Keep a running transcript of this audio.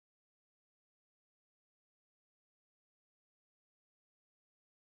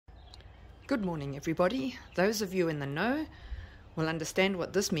Good morning, everybody. Those of you in the know will understand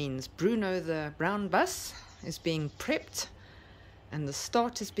what this means. Bruno, the brown bus, is being prepped and the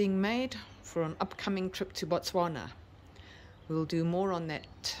start is being made for an upcoming trip to Botswana. We'll do more on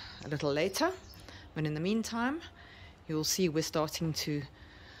that a little later, but in the meantime, you'll see we're starting to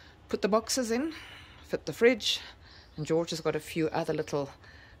put the boxes in, fit the fridge, and George has got a few other little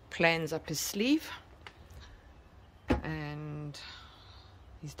plans up his sleeve. And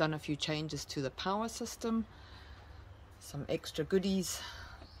he's done a few changes to the power system, some extra goodies,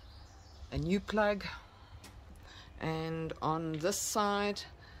 a new plug, and on this side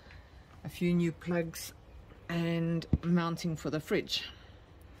a few new plugs and mounting for the fridge.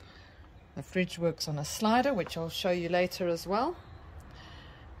 The fridge works on a slider, which I'll show you later as well,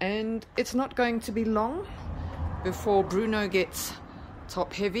 and it's not going to be long before Bruno gets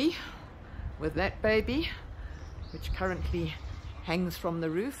top heavy with that baby, which currently hangs from the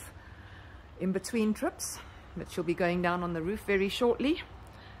roof in between trips, but she'll be going down on the roof very shortly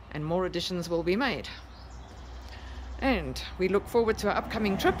and more additions will be made. And we look forward to our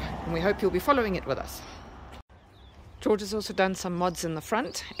upcoming trip and we hope you'll be following it with us. George has also done some mods in the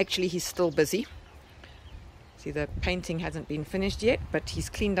front. Actually, he's still busy. See, the painting hasn't been finished yet, but he's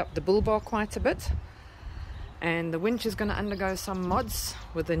cleaned up the bull bar quite a bit. And the winch is going to undergo some mods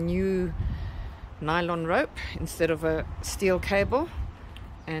with a new nylon rope instead of a steel cable,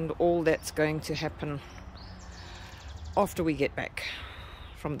 and all that's going to happen after we get back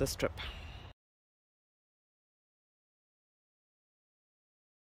from this trip.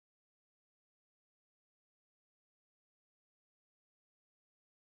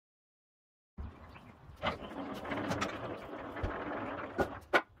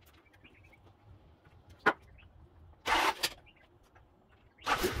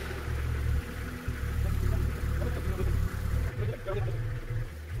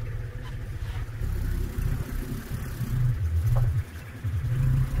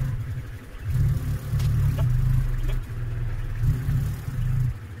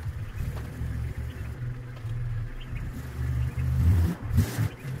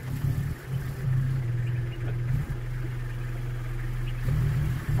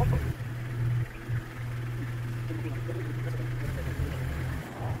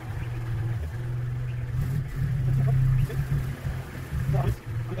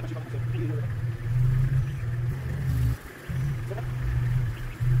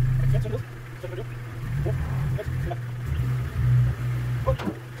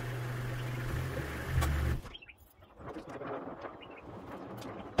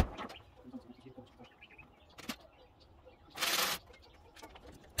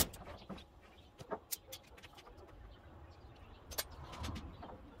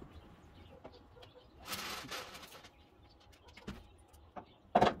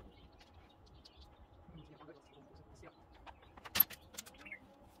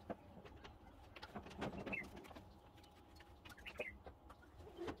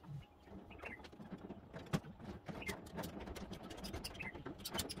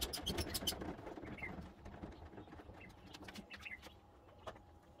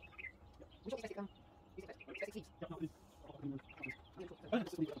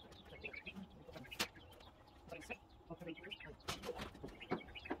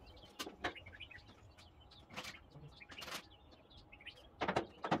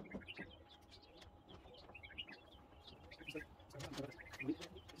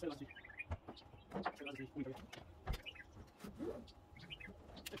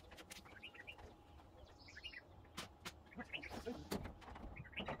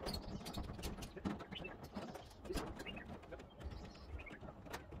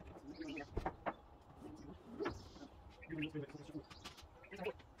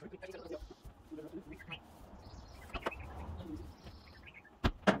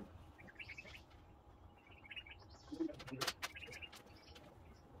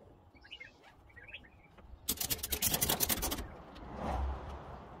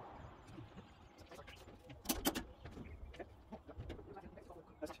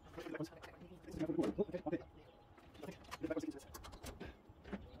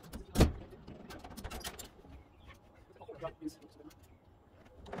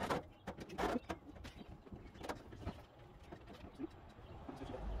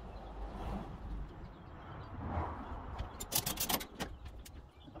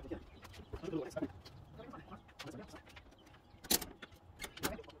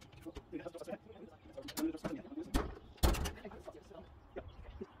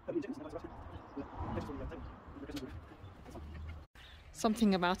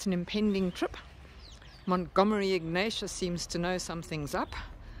 Something about an impending trip. Montgomery Ignatius seems to know something's up.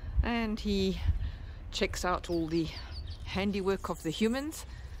 and he checks out all the handiwork of the humans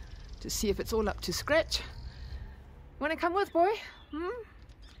to see if it's all up to scratch. You want to come with, boy?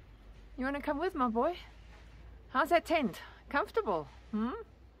 You want to come with, my boy? How's that tent? Comfortable?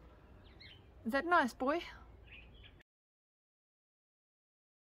 Is that nice, boy?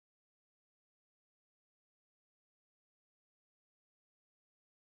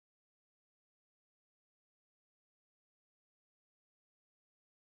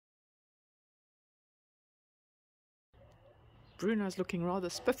 Bruno's looking rather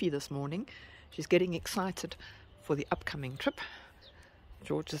spiffy this morning. She's getting excited for the upcoming trip.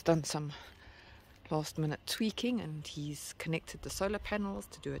 George has done some last minute tweaking and he's connected the solar panels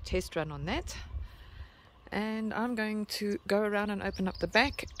to do a test run on that. And I'm going to go around and open up the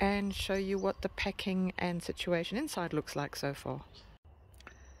back and show you what the packing and situation inside looks like so far.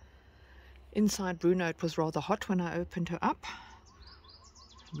 Inside Bruno, it was rather hot when I opened her up.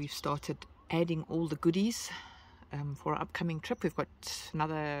 We've started adding all the goodies for our upcoming trip. We've got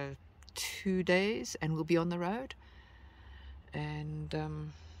another 2 days and we'll be on the road. And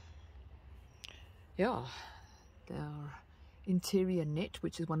yeah, our interior net,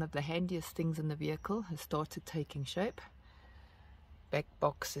 which is one of the handiest things in the vehicle, has started taking shape. Back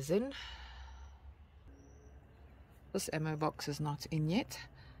box is in. This ammo box is not in yet.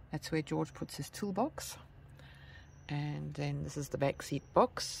 That's where George puts his toolbox. And then this is the back seat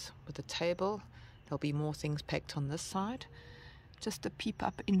box with a table. There'll be more things packed on this side. Just a peep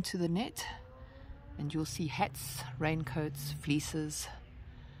up into the net and you'll see hats, raincoats, fleeces,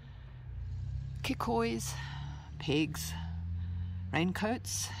 kikois, pegs,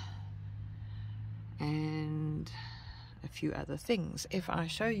 raincoats, and a few other things. If I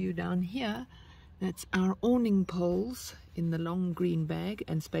show you down here, that's our awning poles in the long green bag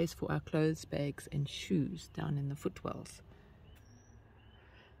and space for our clothes, bags and shoes down in the footwells.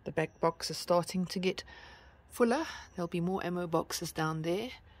 The back box is starting to get fuller. There'll be more ammo boxes down there.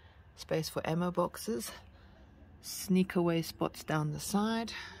 Space for ammo boxes. Sneak away spots down the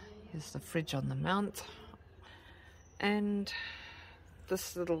side. Here's the fridge on the mount. And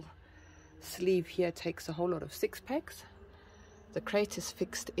this little sleeve here takes a whole lot of 6-packs. The crate is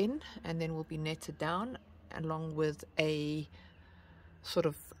fixed in and then will be netted down along with a sort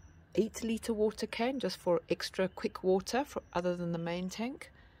of 8-litre water can just for extra quick water other than the main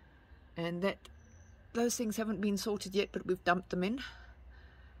tank. And those things haven't been sorted yet, but we've dumped them in.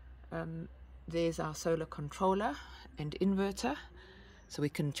 There's our solar controller and inverter, so we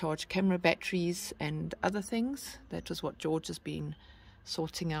can charge camera batteries and other things. That was what George has been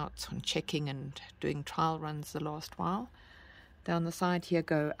sorting out and checking and doing trial runs the last while. Down the side here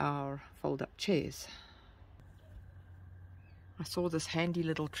go our fold-up chairs. I saw this handy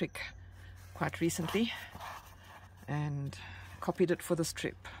little trick quite recently and copied it for this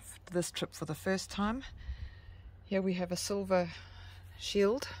trip for the first time. Here we have a silver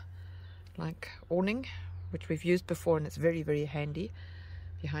shield like awning, which we've used before and it's very, very handy.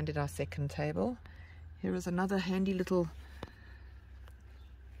 Behind it our second table. Here is another handy little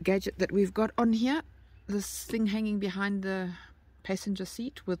gadget that we've got on here. This thing hanging behind the passenger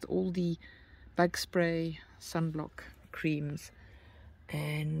seat with all the bug spray, sunblock creams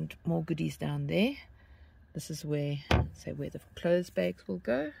and more goodies down there. This is where the clothes bags will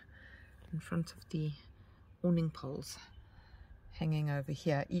go, in front of the awning poles hanging over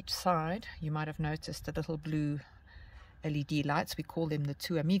here. Each side, you might have noticed the little blue LED lights. We call them the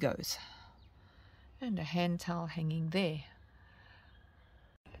two amigos. And a hand towel hanging there.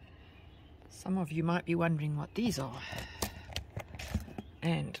 Some of you might be wondering what these are.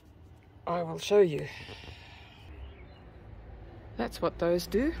 And I will show you. That's what those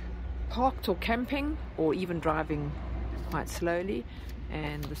do. Parked or camping or even driving quite slowly,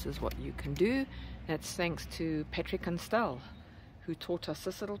 and this is what you can do. That's thanks to Patrick and Stel, who taught us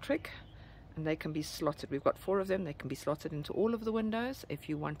this little trick, and they can be slotted. We've got 4 of them. They can be slotted into all of the windows if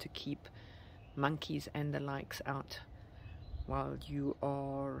you want to keep monkeys and the likes out while you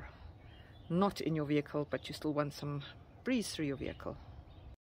are not in your vehicle, but you still want some breeze through your vehicle.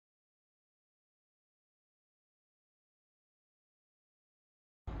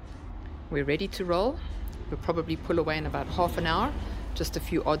 We're ready to roll. We'll probably pull away in about half an hour. Just a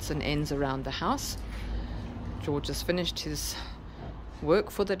few odds and ends around the house. George has finished his work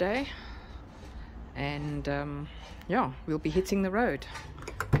for the day. And yeah, we'll be hitting the road.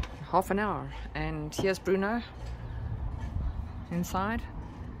 Half an hour. And here's Bruno inside.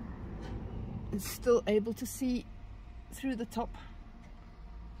 It's still able to see through the top.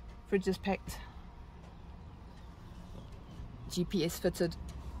 Fridge is packed. GPS fitted.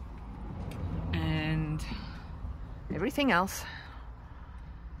 And everything else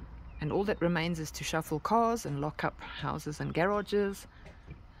And all that remains is to shuffle cars and lock up houses and garages,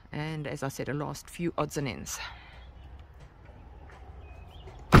 and as I said, a last few odds and ends.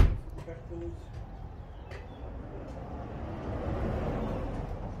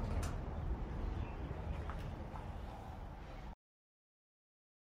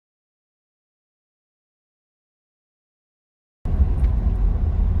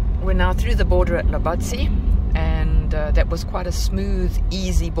 We're now through the border at Lobotsi, and that was quite a smooth,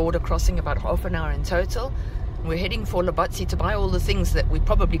 easy border crossing, about half an hour in total. We're heading for Lobotsi to buy all the things that we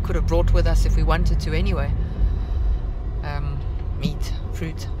probably could have brought with us if we wanted to anyway. Meat,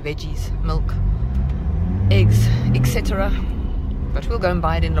 fruit, veggies, milk, eggs, etc. But we'll go and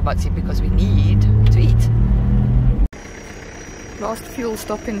buy it in Lobotsi because we need to eat. Last fuel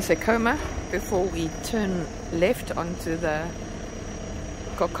stop in Sekoma before we turn left onto the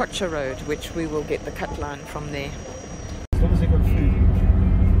Kokocha Road, which we will get the cut line from there. As long as they got food.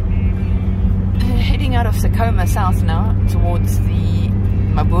 Heading out of Sekoma south now towards the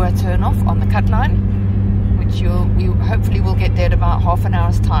Mabua turnoff on the cut line, which we hopefully will get there at about half an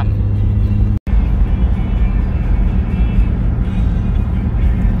hour's time.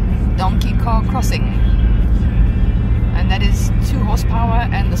 Donkey car crossing, and that is 2 horsepower,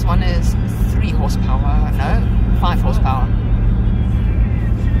 and this one is 3 horsepower, no, 5 horsepower.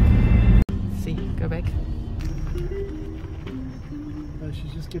 See, go back.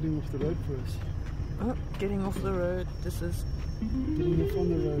 She's just getting off the road for us. Oh, getting off the road. This is getting off on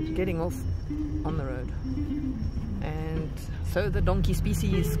the road. Getting off on the road. And so the donkey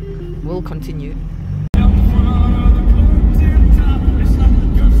species will continue.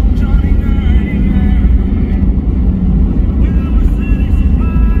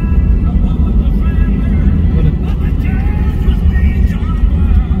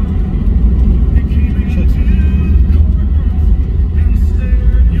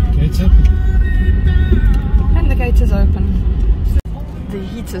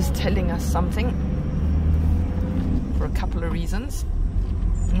 Is telling us something for a couple of reasons,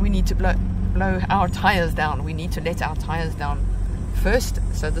 and we need to blow our tires down. We need to let our tires down first.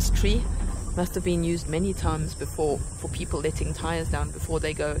 So this tree must have been used many times before for people letting tires down before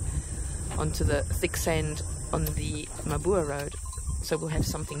they go onto the thick sand on the Mabua Road. So we'll have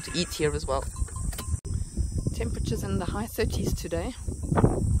something to eat here as well. Temperatures in the high 30s today.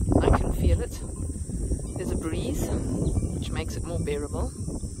 I can feel it. There's a breeze which makes it more bearable.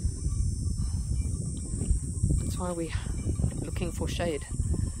 That's why we're looking for shade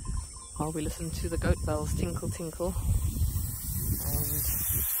while we listen to the goat bells tinkle tinkle. And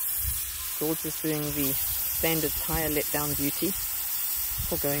George is doing the standard tire let down duty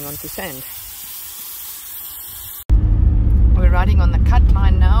for going onto sand. We're riding on the cut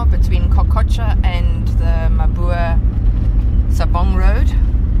line now between Kokocha and the Mabua Sabong Road,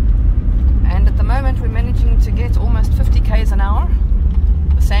 and at the moment we're managing to get almost 50 k's an hour.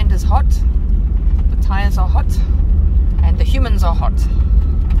 The sand is hot, the tires are hot, and the humans are hot.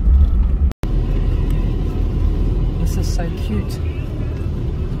 This is so cute,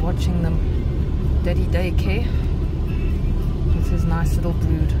 watching them daddy daycare with his nice little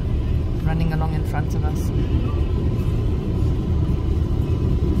brood running along in front of us.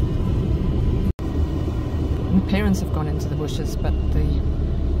 The parents have gone into the bushes, but the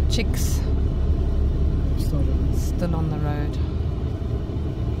chicks still on the road.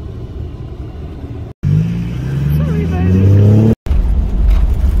 Sorry, baby.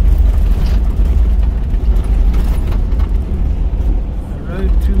 The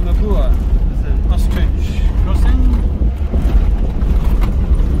road to Mabua is an ostrich crossing.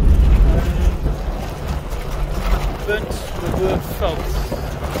 Burnt Mabua felt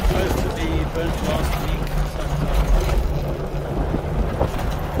supposed to be burnt last week.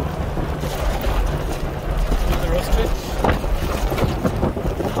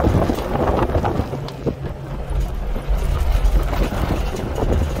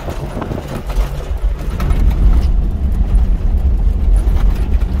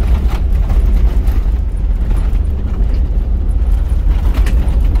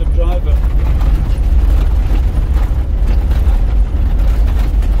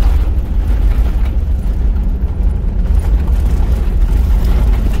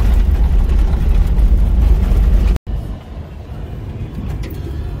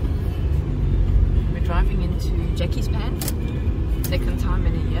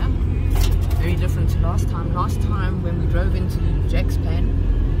 Last time when we drove into Jack's Pan,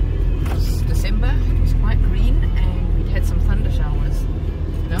 it was December, it was quite green and we'd had some thunder showers.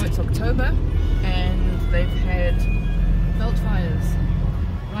 Now it's October and they've had veld fires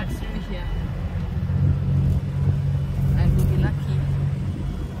right through here, and we'll be lucky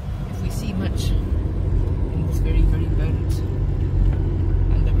if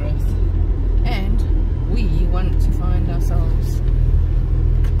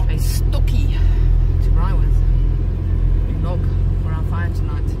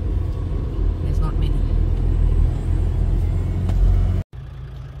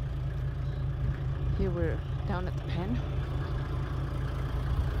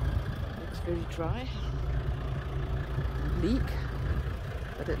very dry, bleak,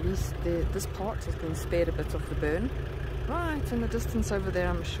 but at least this part has been spared a bit of the burn. Right in the distance over there,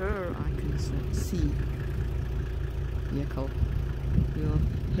 I'm sure I can see vehicle. We'll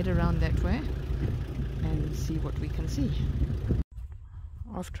head around that way and see what we can see.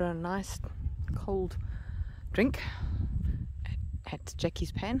 After a nice cold drink at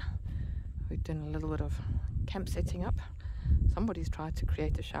Jackie's Pan, we've done a little bit of camp setting up. Somebody's tried to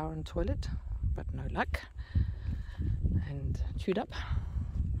create a shower and toilet, but no luck, and chewed up.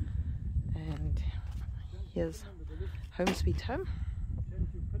 And here's home sweet home,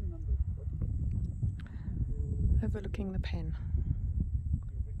 overlooking the Pan.